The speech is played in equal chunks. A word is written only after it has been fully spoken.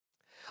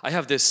I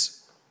have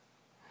this.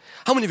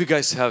 How many of you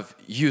guys have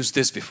used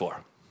this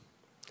before?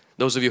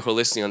 Those of you who are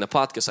listening on the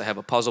podcast, I have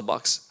a puzzle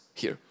box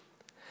here.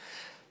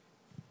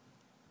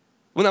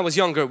 When I was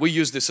younger, we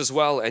used this as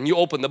well, and you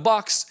open the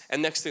box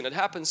and next thing that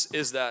happens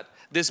is that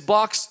this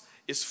box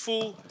is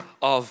full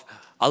of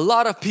a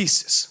lot of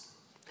pieces.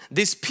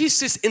 These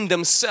pieces in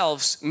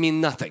themselves mean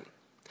nothing.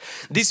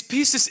 These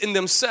pieces in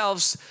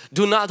themselves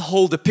do not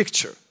hold a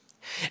picture.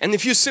 And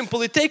if you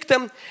simply take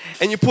them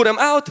and you put them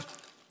out,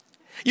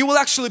 you will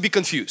actually be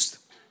confused.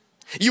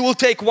 You will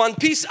take one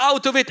piece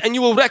out of it and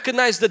you will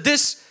recognize that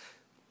this,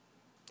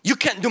 you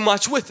can't do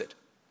much with it.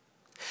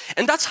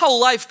 And that's how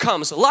life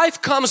comes.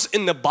 Life comes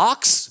in the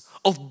box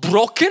of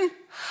broken,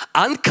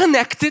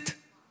 unconnected,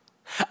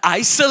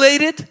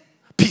 isolated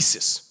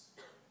pieces.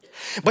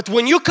 But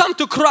when you come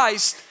to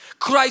Christ,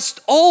 Christ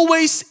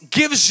always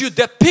gives you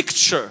the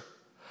picture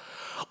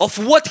of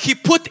what He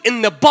put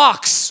in the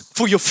box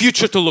for your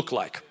future to look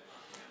like.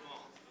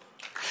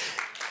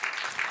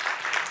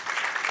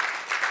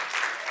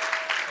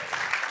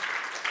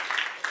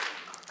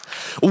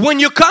 When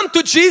you come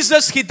to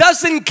Jesus, He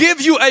doesn't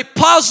give you a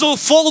puzzle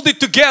folded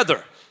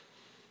together.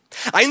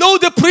 I know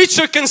the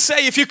preacher can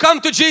say if you come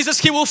to Jesus,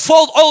 He will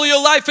fold all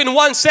your life in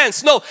one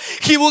sense. No,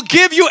 He will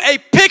give you a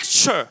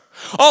picture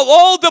of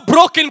all the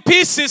broken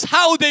pieces,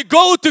 how they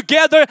go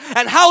together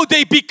and how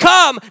they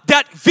become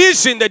that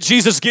vision that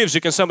Jesus gives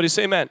you. Can somebody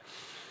say amen?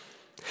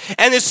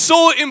 And it's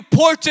so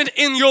important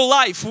in your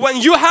life when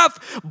you have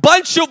a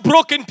bunch of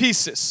broken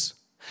pieces,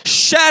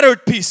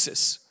 shattered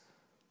pieces,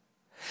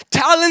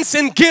 talents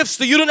and gifts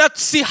that you do not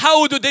see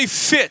how do they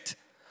fit.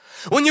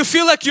 When you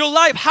feel like your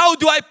life, how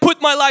do I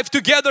put my life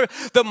together?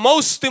 The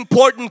most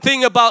important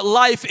thing about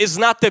life is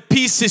not the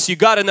pieces you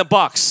got in a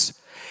box.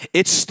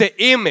 It's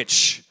the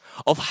image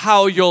of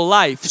how your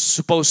life is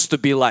supposed to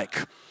be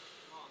like.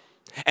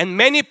 And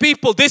many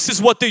people, this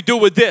is what they do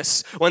with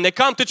this. When they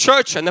come to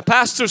church and the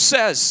pastor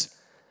says,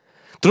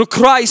 through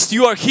Christ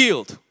you are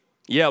healed.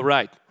 Yeah,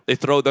 right. They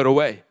throw that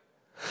away.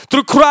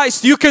 Through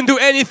Christ you can do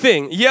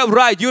anything. Yeah,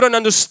 right. You don't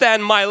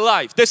understand my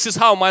life. This is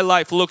how my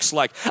life looks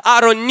like. I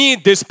don't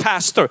need this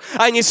pastor.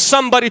 I need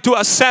somebody to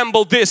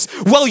assemble this.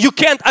 Well, you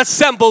can't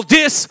assemble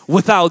this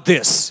without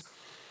this.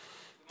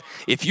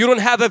 If you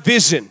don't have a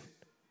vision,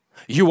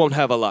 you won't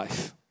have a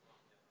life.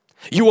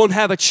 You won't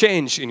have a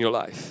change in your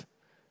life.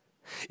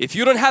 If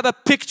you don't have a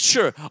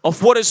picture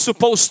of what it's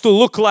supposed to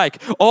look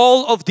like,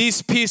 all of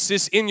these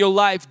pieces in your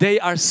life, they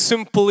are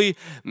simply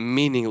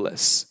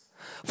meaningless.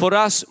 For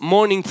us,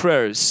 morning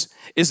prayers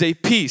is a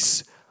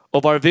piece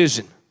of our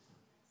vision.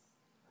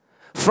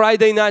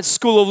 Friday night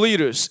school of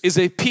leaders is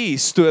a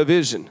piece to a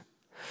vision.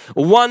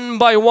 One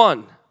by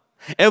one,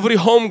 every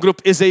home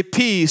group is a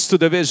piece to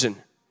the vision.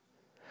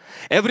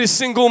 Every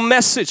single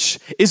message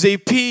is a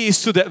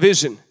piece to that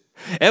vision.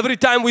 Every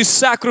time we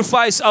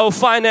sacrifice our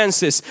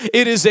finances,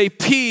 it is a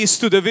piece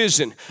to the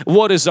vision.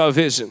 What is our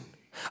vision?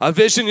 Our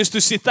vision is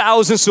to see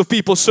thousands of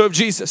people serve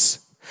Jesus.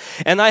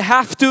 And I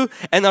have to,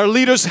 and our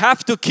leaders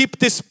have to keep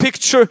this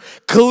picture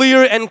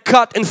clear and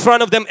cut in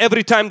front of them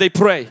every time they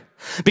pray.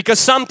 Because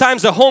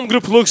sometimes a home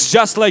group looks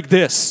just like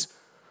this.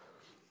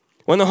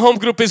 When the home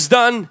group is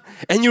done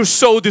and you're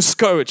so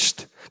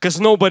discouraged because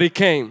nobody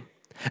came.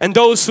 And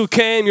those who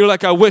came, you're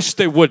like, I wish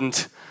they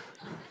wouldn't.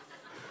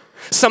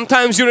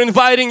 Sometimes you're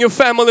inviting your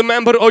family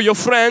member or your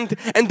friend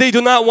and they do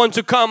not want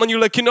to come and you're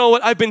like, you know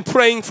what, I've been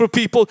praying for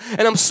people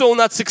and I'm so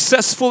not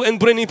successful in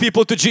bringing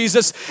people to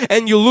Jesus,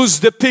 and you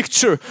lose the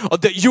picture of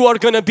that you are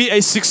going to be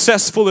a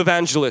successful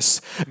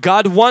evangelist.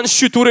 God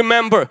wants you to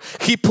remember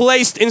He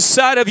placed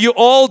inside of you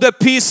all the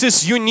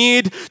pieces you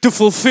need to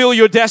fulfill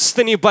your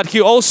destiny, but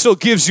He also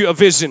gives you a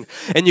vision,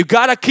 and you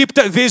got to keep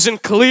that vision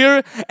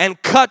clear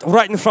and cut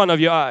right in front of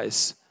your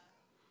eyes.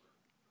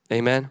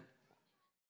 Amen.